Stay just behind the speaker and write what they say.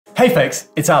Hey folks,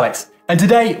 it's Alex, and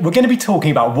today we're going to be talking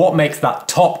about what makes that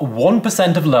top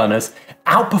 1% of learners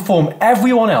outperform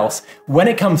everyone else when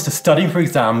it comes to studying for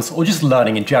exams or just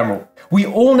learning in general. We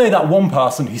all know that one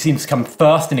person who seems to come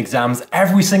first in exams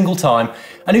every single time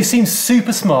and who seems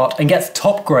super smart and gets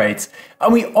top grades,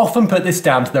 and we often put this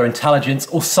down to their intelligence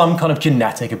or some kind of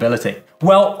genetic ability.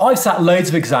 Well, I've sat loads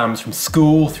of exams from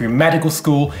school, through medical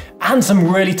school, and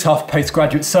some really tough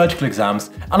postgraduate surgical exams,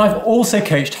 and I've also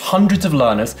coached hundreds of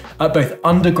learners at both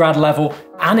undergrad level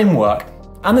and in work.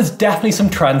 And there's definitely some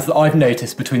trends that I've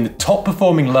noticed between the top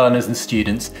performing learners and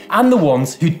students and the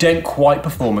ones who don't quite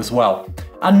perform as well.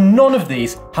 And none of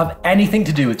these have anything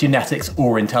to do with genetics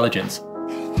or intelligence.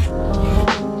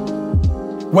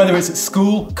 Whether it's at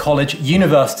school, college,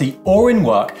 university, or in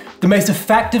work, the most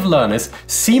effective learners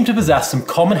seem to possess some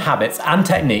common habits and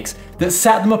techniques that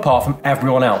set them apart from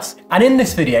everyone else. And in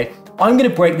this video, I'm going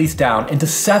to break these down into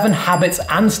 7 habits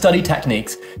and study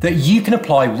techniques that you can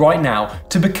apply right now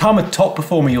to become a top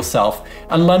performer yourself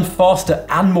and learn faster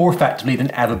and more effectively than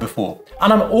ever before.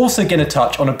 And I'm also going to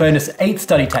touch on a bonus 8th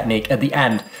study technique at the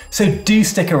end, so do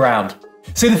stick around.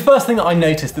 So the first thing that I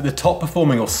noticed that the top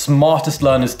performing or smartest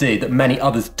learners do that many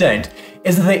others don't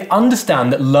is that they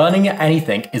understand that learning at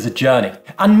anything is a journey.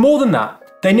 And more than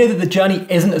that, they know that the journey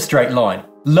isn't a straight line.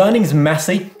 Learning's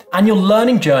messy, and your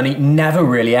learning journey never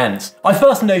really ends. I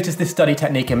first noticed this study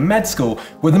technique in med school,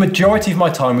 where the majority of my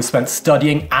time was spent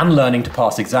studying and learning to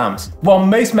pass exams. While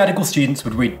most medical students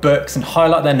would read books and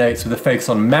highlight their notes with a focus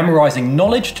on memorizing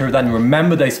knowledge to then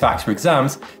remember those facts for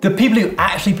exams, the people who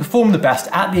actually performed the best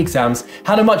at the exams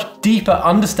had a much deeper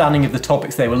understanding of the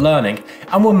topics they were learning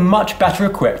and were much better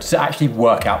equipped to actually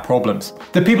work out problems.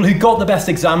 The people who got the best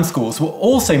exam scores were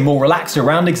also more relaxed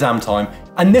around exam time,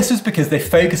 and this was because they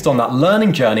focused on that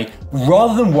learning journey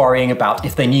rather than worrying about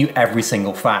if they knew every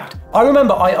single fact. I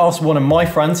remember I asked one of my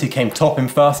friends who came top in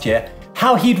first year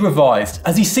how he'd revised,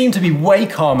 as he seemed to be way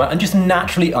calmer and just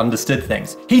naturally understood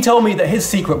things. He told me that his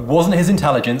secret wasn't his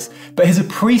intelligence, but his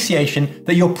appreciation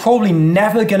that you're probably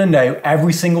never going to know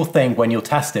every single thing when you're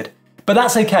tested. But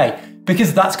that's okay,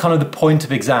 because that's kind of the point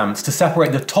of exams, to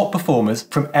separate the top performers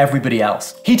from everybody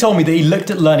else. He told me that he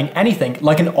looked at learning anything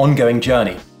like an ongoing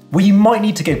journey, where you might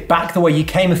need to go back the way you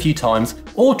came a few times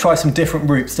or try some different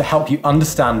routes to help you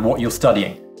understand what you're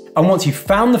studying. And once you've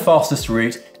found the fastest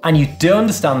route and you do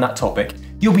understand that topic,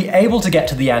 you'll be able to get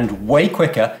to the end way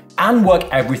quicker and work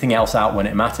everything else out when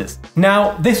it matters.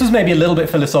 Now, this was maybe a little bit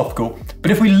philosophical,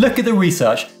 but if we look at the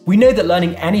research, we know that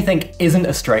learning anything isn't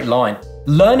a straight line.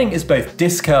 Learning is both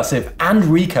discursive and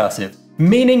recursive,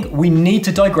 meaning we need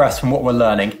to digress from what we're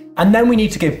learning, and then we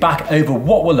need to go back over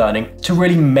what we're learning to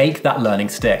really make that learning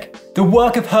stick. The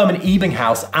work of Hermann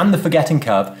Ebbinghaus and the forgetting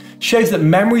curve shows that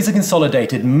memories are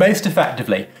consolidated most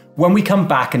effectively when we come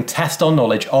back and test our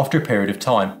knowledge after a period of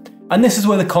time. And this is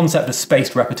where the concept of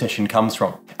spaced repetition comes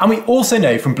from. And we also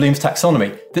know from Bloom's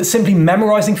taxonomy that simply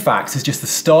memorizing facts is just the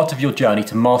start of your journey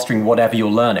to mastering whatever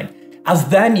you're learning, as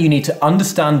then you need to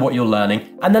understand what you're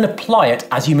learning and then apply it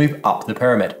as you move up the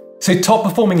pyramid. So top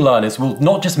performing learners will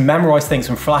not just memorize things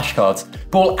from flashcards,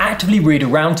 but will actively read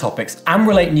around topics and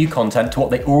relate new content to what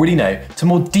they already know to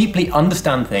more deeply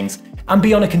understand things and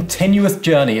be on a continuous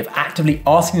journey of actively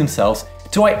asking themselves,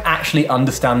 do I actually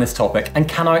understand this topic and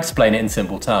can I explain it in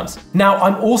simple terms? Now,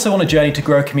 I'm also on a journey to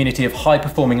grow a community of high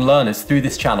performing learners through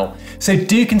this channel, so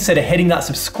do consider hitting that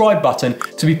subscribe button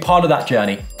to be part of that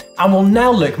journey. And we'll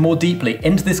now look more deeply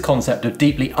into this concept of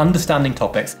deeply understanding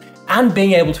topics and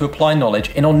being able to apply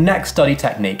knowledge in our next study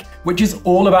technique, which is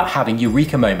all about having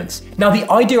Eureka Moments. Now, the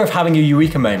idea of having a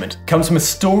Eureka Moment comes from a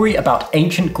story about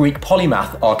ancient Greek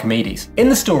polymath Archimedes. In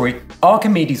the story,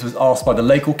 Archimedes was asked by the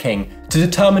local king to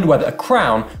determine whether a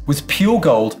crown was pure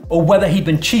gold or whether he'd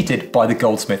been cheated by the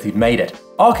goldsmith who'd made it.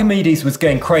 Archimedes was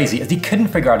going crazy as he couldn't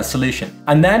figure out a solution.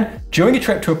 And then, during a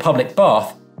trip to a public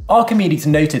bath, Archimedes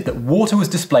noted that water was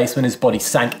displaced when his body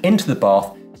sank into the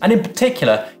bath, and in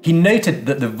particular, he noted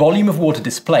that the volume of water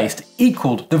displaced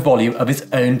equaled the volume of his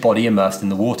own body immersed in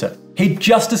the water. He'd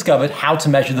just discovered how to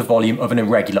measure the volume of an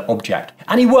irregular object,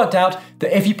 and he worked out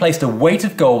that if you placed a weight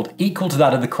of gold equal to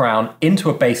that of the crown into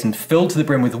a basin filled to the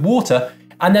brim with water,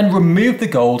 and then removed the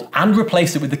gold and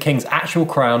replaced it with the king's actual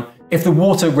crown, if the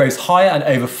water rose higher and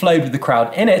overflowed with the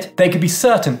crown in it, they could be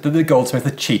certain that the goldsmith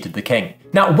had cheated the king.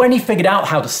 Now, when he figured out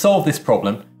how to solve this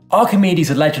problem,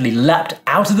 Archimedes allegedly leapt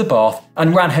out of the bath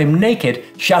and ran home naked,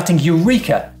 shouting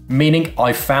Eureka, meaning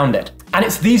I found it. And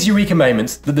it's these Eureka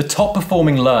moments that the top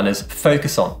performing learners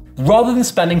focus on. Rather than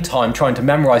spending time trying to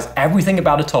memorize everything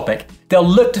about a topic, they'll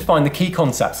look to find the key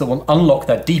concepts that will unlock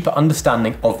their deeper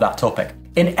understanding of that topic.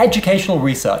 In educational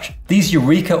research, these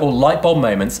Eureka or light bulb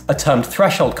moments are termed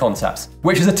threshold concepts,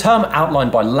 which is a term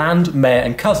outlined by Land, Mayer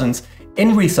and Cousins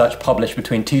in research published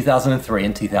between 2003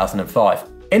 and 2005.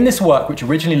 In this work, which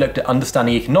originally looked at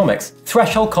understanding economics,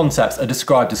 threshold concepts are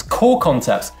described as core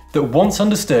concepts that, once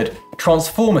understood,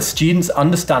 transform a student's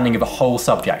understanding of a whole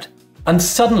subject. And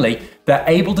suddenly, they're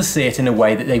able to see it in a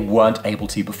way that they weren't able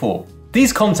to before.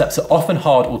 These concepts are often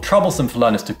hard or troublesome for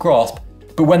learners to grasp,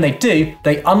 but when they do,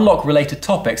 they unlock related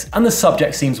topics and the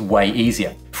subject seems way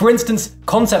easier. For instance,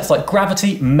 concepts like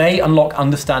gravity may unlock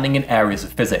understanding in areas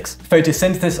of physics.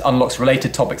 Photosynthesis unlocks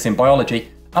related topics in biology,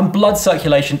 and blood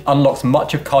circulation unlocks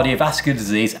much of cardiovascular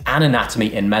disease and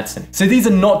anatomy in medicine. So these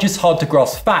are not just hard to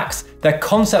grasp facts, they're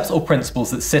concepts or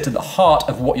principles that sit at the heart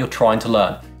of what you're trying to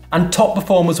learn. And top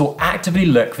performers will actively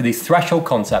look for these threshold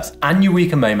concepts and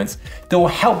Eureka moments that will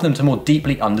help them to more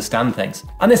deeply understand things.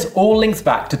 And this all links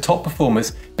back to top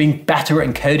performers being better at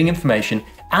encoding information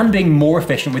and being more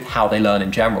efficient with how they learn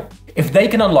in general. If they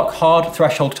can unlock hard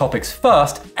threshold topics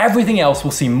first, everything else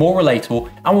will seem more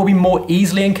relatable and will be more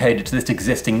easily encoded to this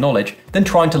existing knowledge than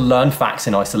trying to learn facts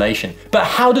in isolation. But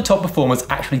how do top performers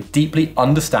actually deeply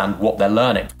understand what they're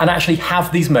learning and actually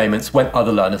have these moments when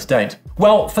other learners don't?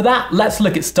 Well, for that, let's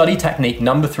look at study technique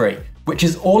number 3, which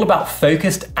is all about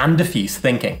focused and diffuse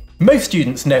thinking. Most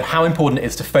students know how important it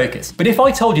is to focus, but if I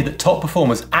told you that top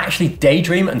performers actually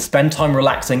daydream and spend time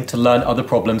relaxing to learn other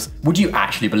problems, would you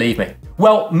actually believe me?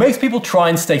 Well, most people try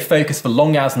and stay focused for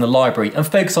long hours in the library and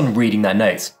focus on reading their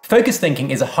notes. Focused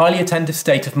thinking is a highly attentive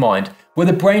state of mind where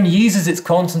the brain uses its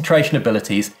concentration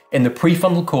abilities in the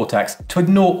prefrontal cortex to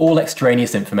ignore all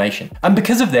extraneous information. And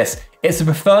because of this, it's a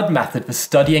preferred method for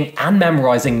studying and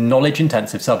memorizing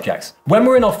knowledge-intensive subjects. When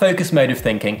we're in our focus mode of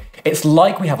thinking, it's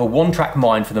like we have a one-track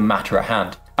mind for the matter at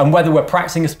hand. And whether we're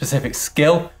practicing a specific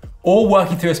skill or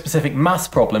working through a specific maths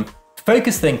problem,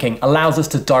 focused thinking allows us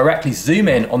to directly zoom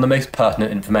in on the most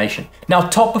pertinent information. Now,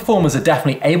 top performers are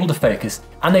definitely able to focus,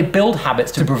 and they build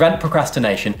habits to prevent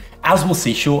procrastination, as we'll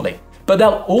see shortly. But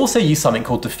they'll also use something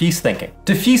called diffuse thinking.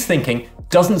 Diffuse thinking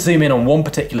doesn't zoom in on one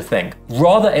particular thing.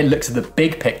 Rather, it looks at the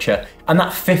big picture and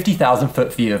that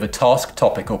 50,000-foot view of a task,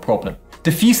 topic, or problem.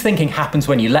 Diffuse thinking happens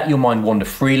when you let your mind wander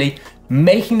freely,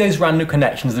 making those random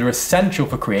connections that are essential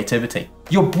for creativity.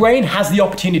 Your brain has the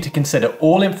opportunity to consider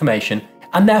all information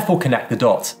and therefore connect the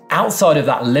dots, outside of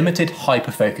that limited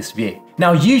hyper-focused view.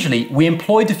 Now, usually we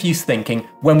employ diffuse thinking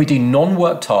when we do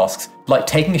non-work tasks like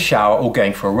taking a shower or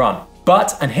going for a run.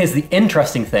 But, and here's the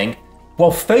interesting thing,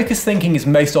 while focused thinking is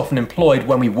most often employed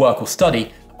when we work or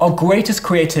study, our greatest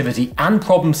creativity and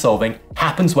problem solving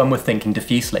happens when we're thinking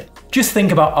diffusely. Just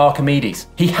think about Archimedes.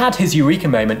 He had his Eureka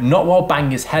moment not while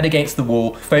banging his head against the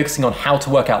wall, focusing on how to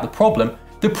work out the problem.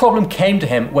 The problem came to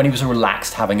him when he was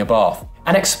relaxed having a bath.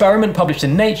 An experiment published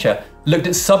in Nature looked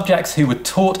at subjects who were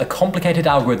taught a complicated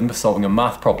algorithm for solving a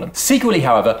math problem. Secretly,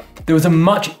 however, there was a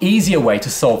much easier way to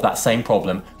solve that same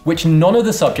problem, which none of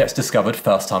the subjects discovered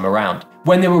first time around.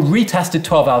 When they were retested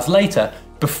 12 hours later,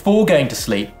 before going to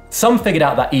sleep, some figured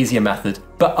out that easier method,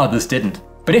 but others didn't.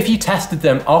 But if you tested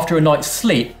them after a night's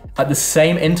sleep at the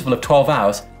same interval of 12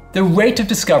 hours, the rate of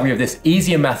discovery of this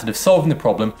easier method of solving the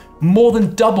problem more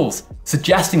than doubles,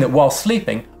 suggesting that while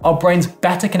sleeping, our brains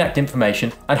better connect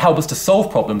information and help us to solve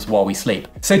problems while we sleep.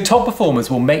 So top performers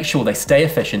will make sure they stay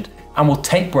efficient and will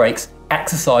take breaks,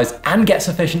 exercise, and get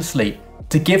sufficient sleep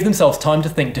to give themselves time to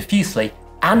think diffusely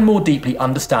and more deeply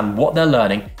understand what they're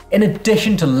learning, in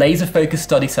addition to laser-focused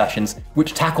study sessions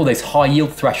which tackle those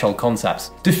high-yield threshold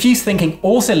concepts. Diffuse thinking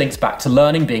also links back to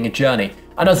learning being a journey,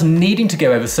 and us needing to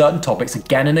go over certain topics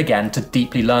again and again to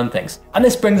deeply learn things. And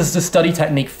this brings us to study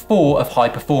technique 4 of high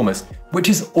performers, which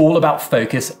is all about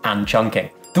focus and chunking.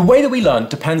 The way that we learn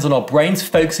depends on our brains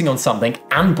focusing on something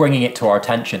and bringing it to our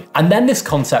attention. And then this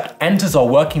concept enters our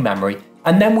working memory,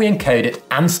 and then we encode it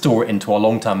and store it into our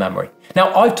long-term memory.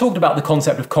 Now, I've talked about the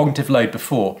concept of cognitive load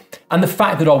before, and the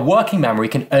fact that our working memory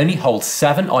can only hold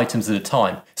 7 items at a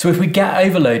time. So if we get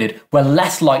overloaded, we're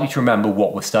less likely to remember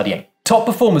what we're studying. Top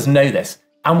performers know this,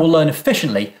 and will learn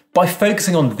efficiently by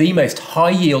focusing on the most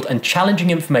high-yield and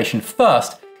challenging information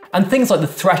first, and things like the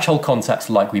threshold concepts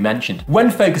like we mentioned.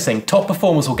 When focusing, top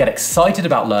performers will get excited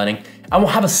about learning and will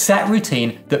have a set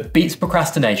routine that beats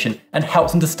procrastination and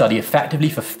helps them to study effectively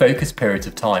for focused periods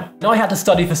of time. Now, I had to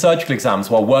study for surgical exams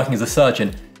while working as a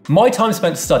surgeon. My time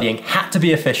spent studying had to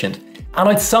be efficient, and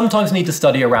I'd sometimes need to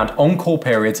study around on-call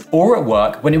periods or at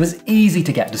work when it was easy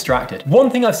to get distracted. One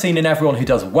thing I've seen in everyone who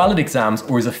does well at exams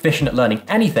or is efficient at learning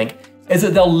anything is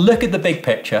that they'll look at the big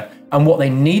picture and what they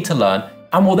need to learn,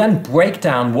 and will then break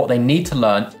down what they need to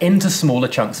learn into smaller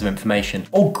chunks of information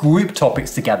or group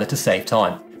topics together to save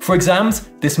time. For exams,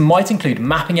 this might include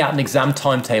mapping out an exam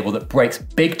timetable that breaks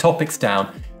big topics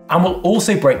down and will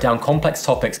also break down complex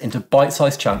topics into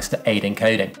bite-sized chunks to aid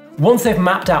encoding. Once they've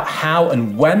mapped out how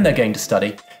and when they're going to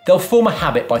study, they'll form a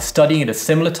habit by studying at a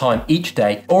similar time each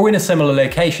day or in a similar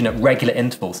location at regular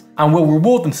intervals, and will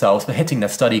reward themselves for hitting their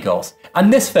study goals.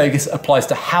 And this focus applies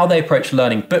to how they approach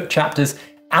learning book chapters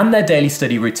and their daily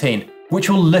study routine, which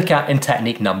we'll look at in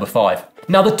technique number 5.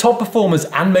 Now, the top performers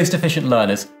and most efficient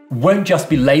learners won't just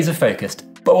be laser focused,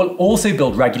 but will also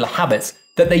build regular habits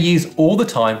that they use all the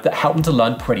time that help them to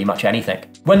learn pretty much anything.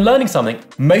 When learning something,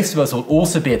 most of us will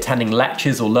also be attending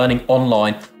lectures or learning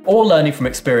online or learning from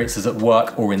experiences at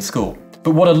work or in school.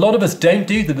 But what a lot of us don't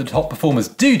do that the top performers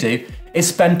do is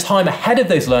spend time ahead of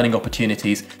those learning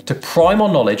opportunities to prime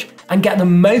our knowledge and get the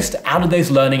most out of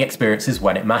those learning experiences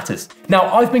when it matters.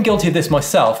 Now, I've been guilty of this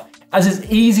myself, as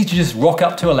it's easy to just rock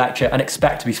up to a lecture and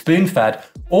expect to be spoon-fed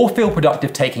or feel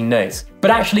productive taking notes.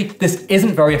 But actually, this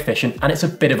isn't very efficient and it's a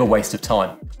bit of a waste of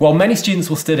time. While many students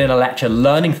will sit in a lecture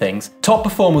learning things, top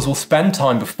performers will spend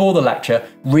time before the lecture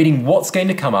reading what's going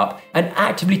to come up and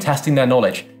actively testing their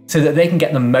knowledge so that they can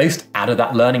get the most out of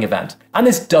that learning event. And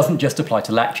this doesn't just apply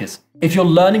to lectures. If you're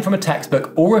learning from a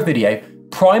textbook or a video,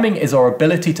 priming is our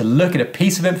ability to look at a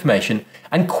piece of information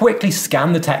and quickly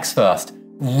scan the text first,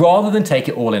 rather than take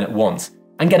it all in at once,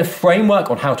 and get a framework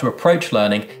on how to approach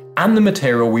learning and the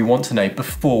material we want to know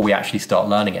before we actually start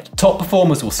learning it. Top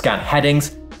performers will scan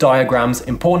headings, diagrams,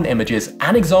 important images,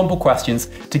 and example questions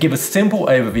to give a simple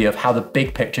overview of how the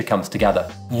big picture comes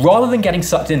together. Rather than getting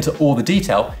sucked into all the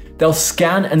detail, they'll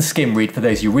scan and skim read for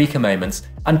those Eureka moments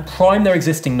and prime their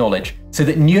existing knowledge so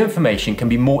that new information can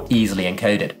be more easily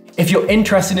encoded. If you're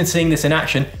interested in seeing this in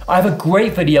action, I have a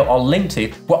great video I'll link to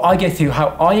where I go through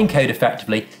how I encode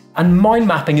effectively, and mind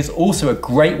mapping is also a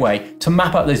great way to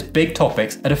map out those big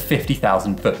topics at a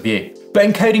 50,000-foot view. But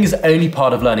encoding is only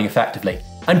part of learning effectively,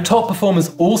 and top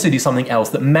performers also do something else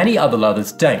that many other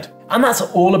learners don't, and that's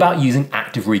all about using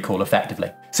active recall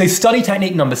effectively. So study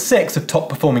technique number 6 of top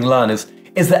performing learners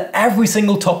is that every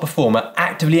single top performer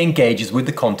actively engages with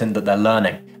the content that they're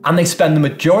learning, and they spend the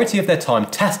majority of their time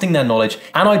testing their knowledge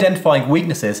and identifying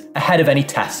weaknesses ahead of any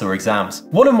tests or exams.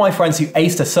 One of my friends who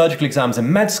aced her surgical exams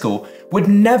in med school would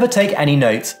never take any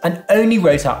notes and only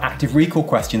wrote out active recall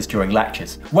questions during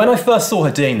lectures. When I first saw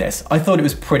her doing this, I thought it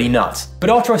was pretty nuts, but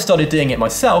after I started doing it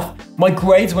myself, my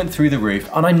grades went through the roof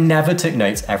and I never took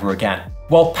notes ever again.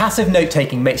 While passive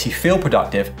note-taking makes you feel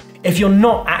productive, if you're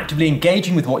not actively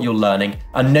engaging with what you're learning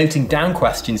and noting down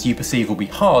questions you perceive will be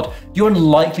hard, you're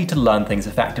unlikely to learn things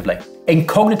effectively. In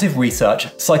cognitive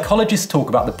research, psychologists talk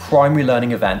about the primary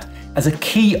learning event as a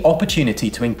key opportunity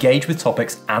to engage with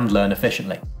topics and learn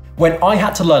efficiently. When I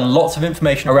had to learn lots of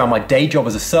information around my day job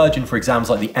as a surgeon for exams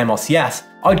like the MRCS,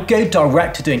 I'd go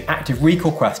direct to doing active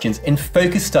recall questions in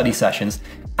focused study sessions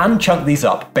and chunk these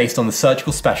up based on the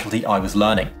surgical specialty I was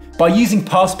learning. By using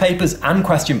past papers and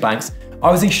question banks, I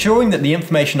was ensuring that the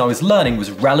information I was learning was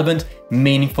relevant,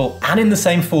 meaningful, and in the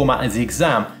same format as the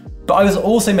exam, but I was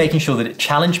also making sure that it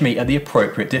challenged me at the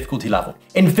appropriate difficulty level.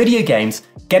 In video games,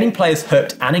 getting players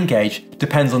hooked and engaged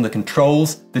depends on the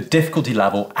controls, the difficulty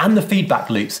level, and the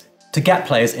feedback loops to get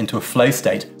players into a flow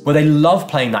state where they love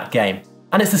playing that game.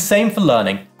 And it's the same for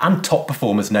learning, and top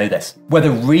performers know this. Whether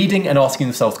reading and asking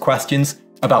themselves questions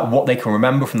about what they can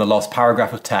remember from the last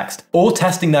paragraph of text, or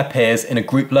testing their peers in a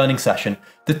group learning session,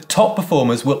 the top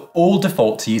performers will all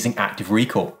default to using active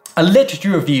recall. A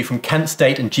literature review from Kent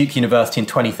State and Duke University in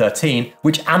 2013,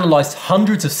 which analysed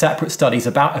hundreds of separate studies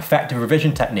about effective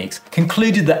revision techniques,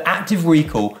 concluded that active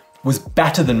recall was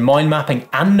better than mind mapping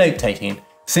and note-taking,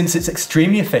 since it's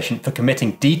extremely efficient for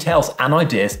committing details and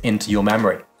ideas into your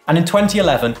memory. And in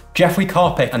 2011, Jeffrey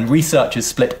Karpik and researchers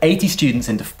split 80 students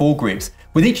into 4 groups,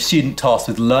 with each student tasked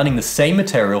with learning the same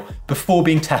material before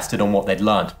being tested on what they'd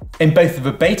learned. In both the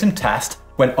verbatim test,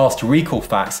 when asked to recall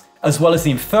facts, as well as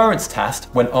the inference test,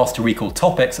 when asked to recall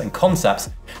topics and concepts,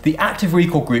 the active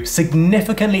recall group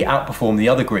significantly outperformed the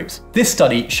other groups. This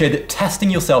study showed that testing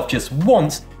yourself just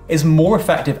once is more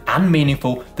effective and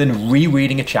meaningful than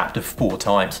rereading a chapter 4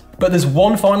 times. But there's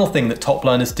one final thing that top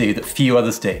learners do that few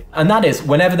others do, and that is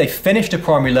whenever they've finished a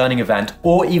primary learning event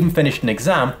or even finished an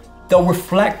exam, they'll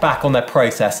reflect back on their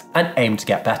process and aim to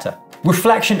get better.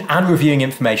 Reflection and reviewing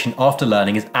information after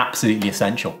learning is absolutely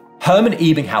essential. Hermann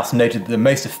Ebbinghaus noted that the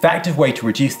most effective way to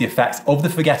reduce the effects of the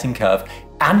forgetting curve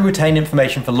and retain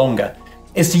information for longer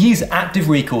is to use active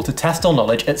recall to test our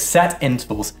knowledge at set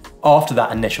intervals after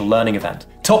that initial learning event.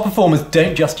 Top performers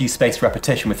don't just use spaced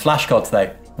repetition with flashcards though.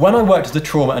 When I worked as a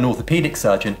trauma and orthopedic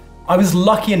surgeon, I was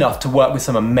lucky enough to work with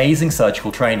some amazing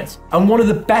surgical trainers. And one of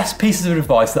the best pieces of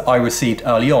advice that I received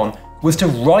early on was to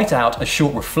write out a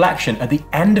short reflection at the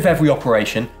end of every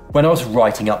operation when I was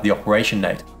writing up the operation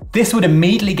note. This would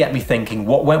immediately get me thinking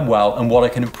what went well and what I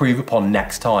can improve upon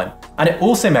next time. And it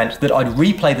also meant that I'd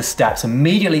replay the steps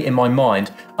immediately in my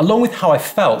mind, along with how I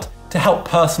felt, to help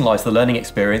personalize the learning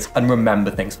experience and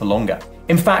remember things for longer.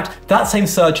 In fact, that same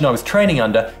surgeon I was training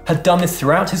under had done this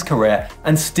throughout his career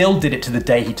and still did it to the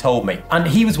day he told me. And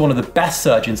he was one of the best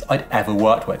surgeons I'd ever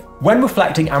worked with. When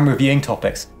reflecting and reviewing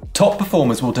topics, top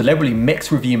performers will deliberately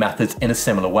mix review methods in a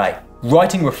similar way.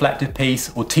 Writing a reflective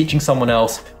piece, or teaching someone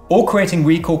else, or creating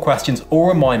recall questions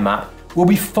or a mind map will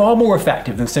be far more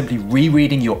effective than simply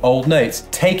rereading your old notes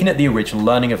taken at the original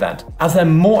learning event, as they're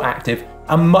more active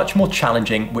and much more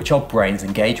challenging, which our brains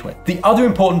engage with. The other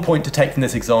important point to take from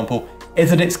this example is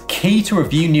that it's key to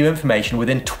review new information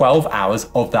within 12 hours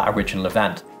of that original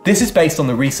event. This is based on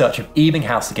the research of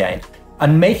Ebbinghaus again,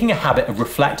 and making a habit of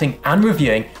reflecting and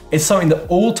reviewing is something that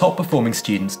all top performing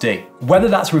students do. Whether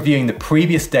that's reviewing the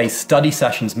previous day's study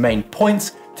session's main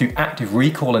points through active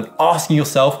recall and asking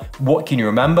yourself what can you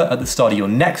remember at the start of your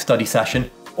next study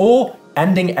session, or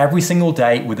ending every single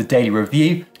day with a daily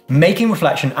review, making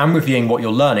reflection and reviewing what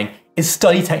you're learning is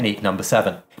study technique number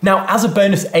 7. Now, as a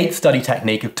bonus 8th study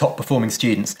technique of top performing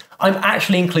students, I'm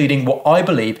actually including what I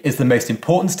believe is the most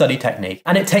important study technique,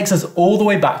 and it takes us all the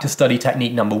way back to study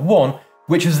technique number 1,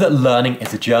 which is that learning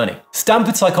is a journey.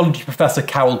 Stanford psychology professor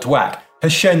Carol Dweck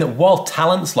has shown that while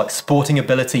talents like sporting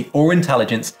ability or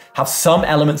intelligence have some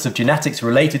elements of genetics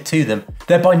related to them,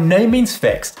 they're by no means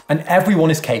fixed and everyone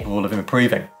is capable of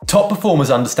improving. Top performers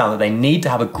understand that they need to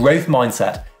have a growth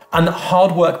mindset and that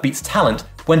hard work beats talent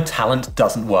when talent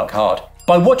doesn't work hard.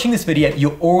 By watching this video,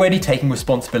 you're already taking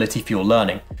responsibility for your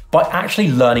learning by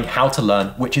actually learning how to learn,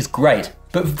 which is great.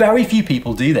 But very few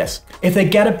people do this. If they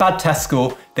get a bad test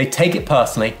score, they take it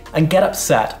personally and get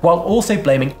upset while also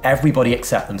blaming everybody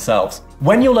except themselves.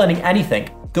 When you're learning anything,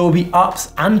 there will be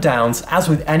ups and downs as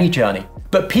with any journey.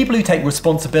 But people who take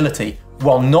responsibility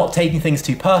while not taking things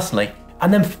too personally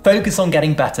and then focus on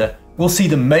getting better will see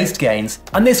the most gains,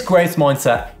 and this growth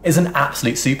mindset is an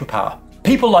absolute superpower.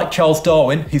 People like Charles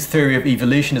Darwin, whose theory of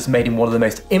evolution has made him one of the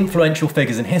most influential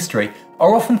figures in history,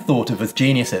 are often thought of as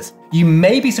geniuses. You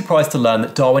may be surprised to learn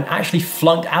that Darwin actually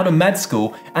flunked out of med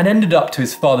school and ended up, to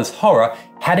his father's horror,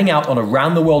 heading out on a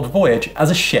round-the-world voyage as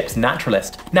a ship's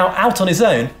naturalist. Now, out on his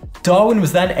own, Darwin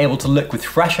was then able to look with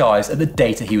fresh eyes at the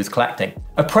data he was collecting.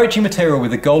 Approaching material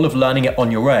with the goal of learning it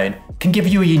on your own can give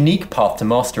you a unique path to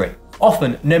mastery.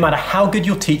 Often, no matter how good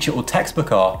your teacher or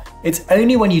textbook are, it's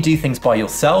only when you do things by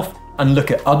yourself and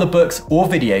look at other books or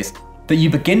videos that you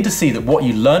begin to see that what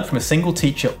you learned from a single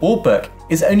teacher or book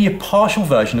is only a partial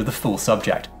version of the full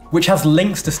subject, which has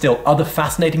links to still other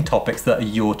fascinating topics that are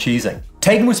your choosing.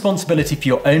 Taking responsibility for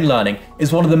your own learning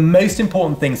is one of the most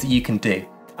important things that you can do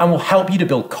and will help you to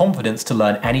build confidence to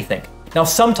learn anything. Now,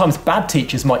 sometimes bad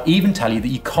teachers might even tell you that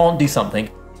you can't do something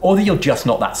or that you're just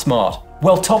not that smart.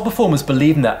 Well, top performers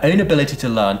believe in their own ability to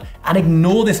learn and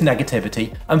ignore this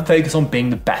negativity and focus on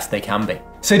being the best they can be.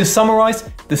 So to summarize,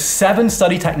 the 7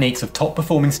 study techniques of top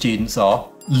performing students are: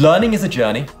 learning is a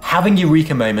journey, having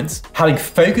Eureka moments, having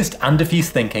focused and diffuse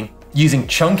thinking, using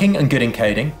chunking and good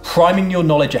encoding, priming your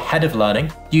knowledge ahead of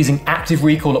learning, using active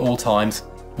recall at all times,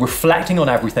 reflecting on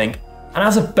everything, and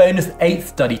as a bonus 8th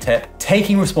study tip,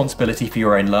 taking responsibility for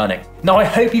your own learning. Now, I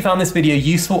hope you found this video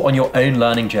useful on your own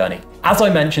learning journey. As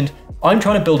I mentioned, I'm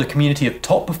trying to build a community of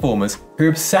top performers who are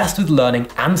obsessed with learning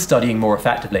and studying more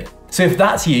effectively. So if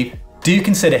that's you, do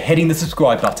consider hitting the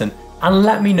subscribe button and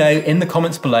let me know in the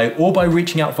comments below or by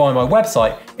reaching out via my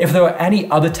website if there are any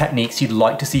other techniques you'd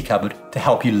like to see covered to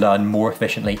help you learn more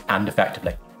efficiently and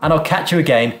effectively. And I'll catch you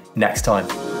again next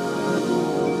time.